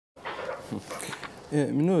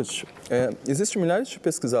Minouche, existem milhares de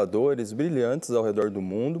pesquisadores brilhantes ao redor do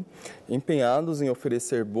mundo, empenhados em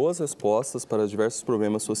oferecer boas respostas para diversos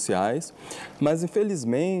problemas sociais, mas,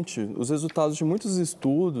 infelizmente, os resultados de muitos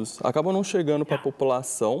estudos acabam não chegando para a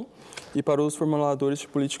população e para os formuladores de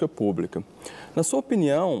política pública. Na sua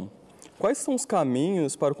opinião, quais são os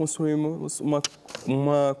caminhos para construirmos uma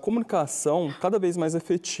comunicação cada vez mais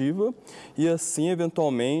efetiva e, assim,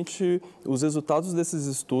 eventualmente, os resultados desses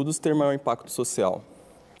estudos ter maior impacto social?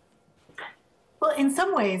 Well, in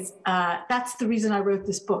some ways, that's the reason I wrote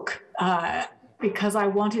this book, because I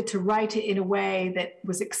wanted to write it in a way that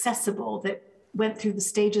was accessible, that went through the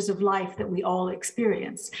stages of life that we all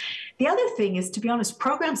experience. The other thing is, to be honest,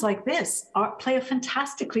 programs like this play a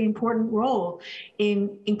fantastically important role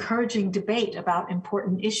in encouraging debate about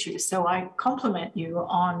important issues. So I compliment you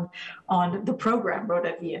on the program,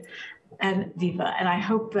 Roda Viva. And I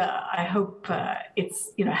hope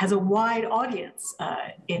it's has a wide audience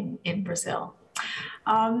in Brazil.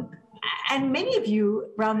 And many of you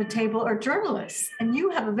around the table are journalists, and you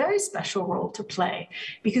have a very special role to play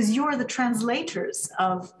because you are the translators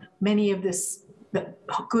of many of this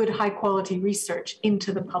good, high-quality research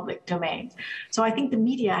into the public domain. So I think the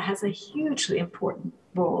media has a hugely important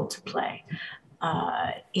role to play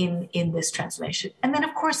in this translation. And then,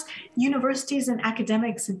 of course, universities and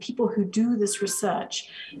academics and people who do this research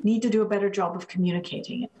need to do a better job of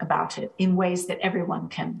communicating about it in ways that everyone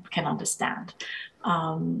can understand.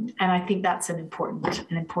 And I think that's an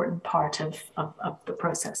important part of the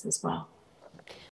process as well.